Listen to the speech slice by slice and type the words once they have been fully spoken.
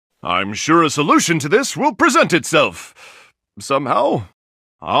I'm sure a solution to this will present itself. Somehow,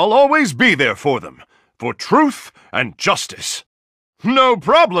 I'll always be there for them, for truth and justice. No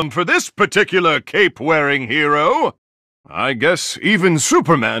problem for this particular cape-wearing hero. I guess even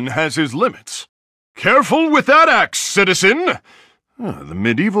Superman has his limits. Careful with that axe, citizen! The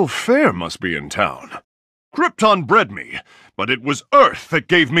medieval fair must be in town. Krypton bred me, but it was Earth that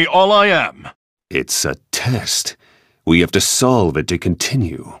gave me all I am. It's a test. We have to solve it to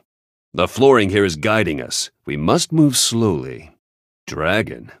continue. The flooring here is guiding us. We must move slowly.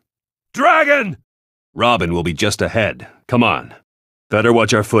 Dragon. Dragon! Robin will be just ahead. Come on. Better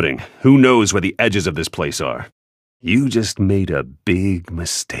watch our footing. Who knows where the edges of this place are? You just made a big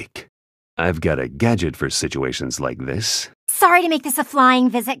mistake. I've got a gadget for situations like this. Sorry to make this a flying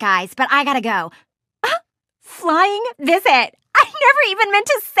visit, guys, but I gotta go. Flying visit? I never even meant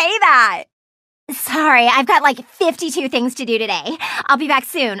to say that. Sorry, I've got like 52 things to do today. I'll be back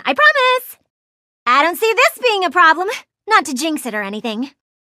soon, I promise. I don't see this being a problem. Not to jinx it or anything.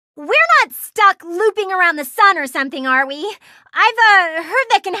 We're not stuck looping around the sun or something, are we? I've heard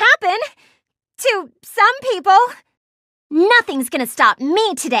that can happen. To some people. Nothing's gonna stop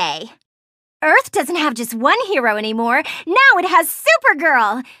me today. Earth doesn't have just one hero anymore. Now it has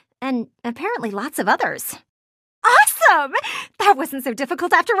Supergirl. And apparently lots of others. Awesome! That wasn't so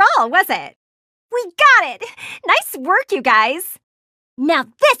difficult after all, was it? We got it! Nice work, you guys. Now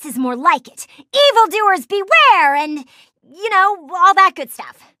this is more like it. Evildoers beware and, you know, all that good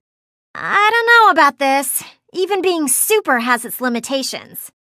stuff. I don't know about this. Even being super has its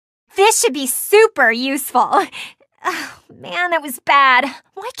limitations. This should be super useful. Oh, man, that was bad.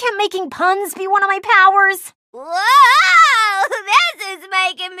 Why can't making puns be one of my powers? Whoa! This is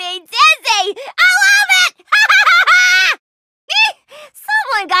making me dizzy! I love it!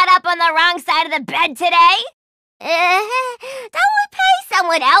 Someone got up on the wrong side of the bed today. Don't we pay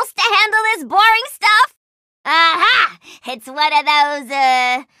someone else to handle this boring stuff? Aha! It's one of those,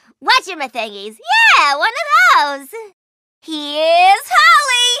 whatchamathingies. Yeah, one of those. Here's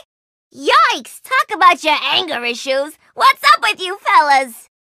Holly! Yikes! Talk about your anger issues. What's up with you fellas?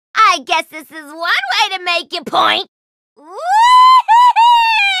 I guess this is one way to make your point.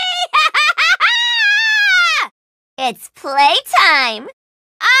 It's playtime.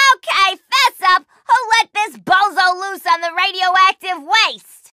 Okay, fess up. Who let this bozo loose on the radioactive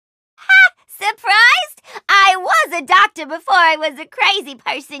waste? Ha! Surprised? I was a doctor before I was a crazy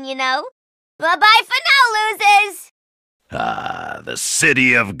person, you know. Bye-bye for now, losers. Ah, the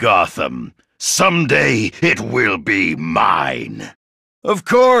city of Gotham. Someday it will be mine. Of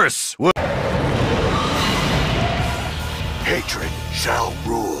course! Hatred shall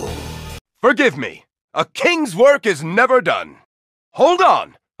rule. Forgive me. A king's work is never done. Hold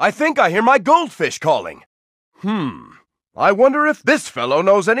on. I think I hear my goldfish calling. I wonder if this fellow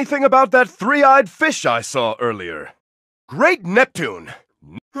knows anything about that three-eyed fish I saw earlier. Great Neptune!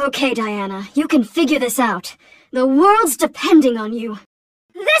 Okay, Diana, you can figure this out. The world's depending on you.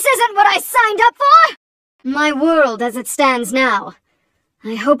 This isn't what I signed up for! My world as it stands now.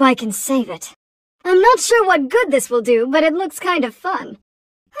 I hope I can save it. I'm not sure what good this will do, but it looks kind of fun.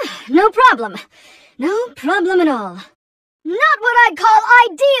 No problem. No problem at all. Not what I'd call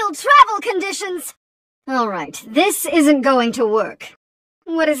ideal travel conditions! Alright, this isn't going to work.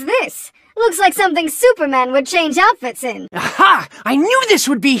 What is this? Looks like something Superman would change outfits in. Aha! I knew this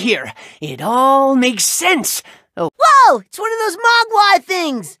would be here! It all makes sense! Oh. Whoa! It's one of those mogwai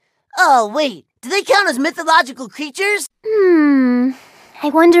things! Oh, wait. Do they count as mythological creatures? I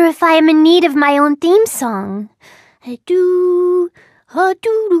wonder if I am in need of my own theme song. Do-do-do-do,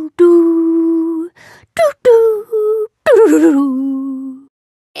 do-do, do-do-do-do.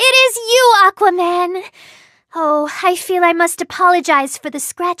 It is you, Aquaman! Oh, I feel I must apologize for the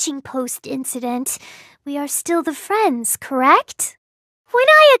scratching post incident. We are still the friends, correct? When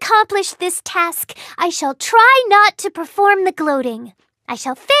I accomplish this task, I shall try not to perform the gloating. I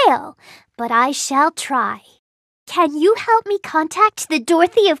shall fail, but I shall try. Can you help me contact the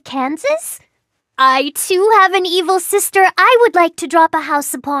Dorothy of Kansas? I, too, have an evil sister I would like to drop a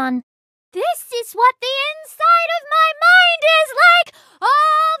house upon. This is what the inside of my mind is like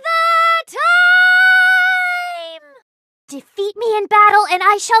all the time! Defeat me in battle and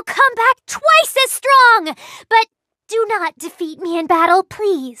I shall come back twice as strong! But do not defeat me in battle,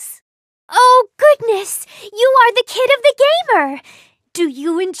 please. Oh, goodness! You are the kid of the gamer! Do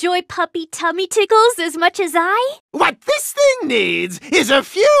you enjoy puppy tummy tickles as much as I? What this thing needs is a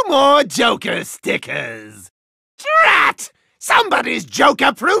few more Joker stickers. Drat! Somebody's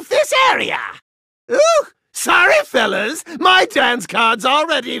Joker-proof this area! Ooh, sorry fellas, my dance card's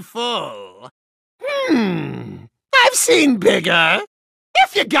already full. I've seen bigger.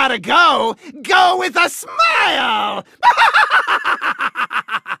 If you gotta go, go with a smile!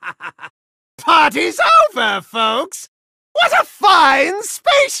 Party's over, folks! What a fine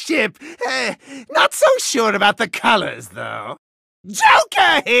spaceship! Not so sure about the colors, though.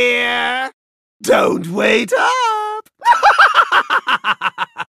 Joker here! Don't wait up!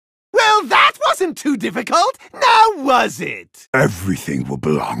 Well, that wasn't too difficult, now was it? Everything will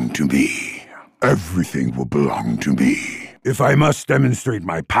belong to me. Everything will belong to me. If I must demonstrate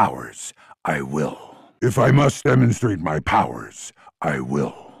my powers, I will. If I must demonstrate my powers, I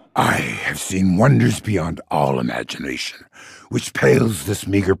will. I have seen wonders beyond all imagination, which pales this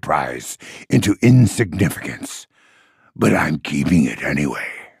meager prize into insignificance. But I'm keeping it anyway.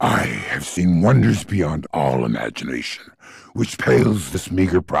 I have seen wonders beyond all imagination, which pales this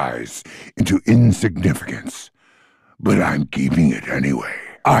meager prize into insignificance. But I'm keeping it anyway.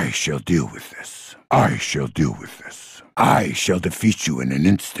 I shall deal with this. I shall deal with this. I shall defeat you in an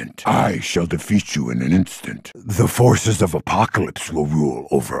instant. I shall defeat you in an instant. The forces of apocalypse will rule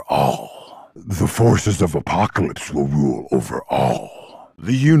over all. The forces of apocalypse will rule over all.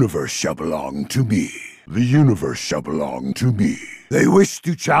 The universe shall belong to me. The universe shall belong to me. They wish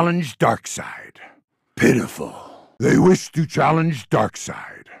to challenge Darkseid. Pitiful. They wish to challenge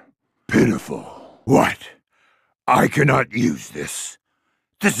Darkseid. Pitiful. What? I cannot use this.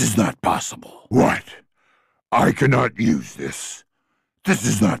 This is not possible. What? I cannot use this. This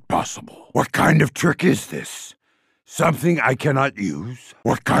is not possible. What kind of trick is this? Something I cannot use?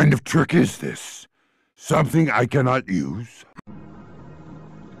 What kind of trick is this? Something I cannot use?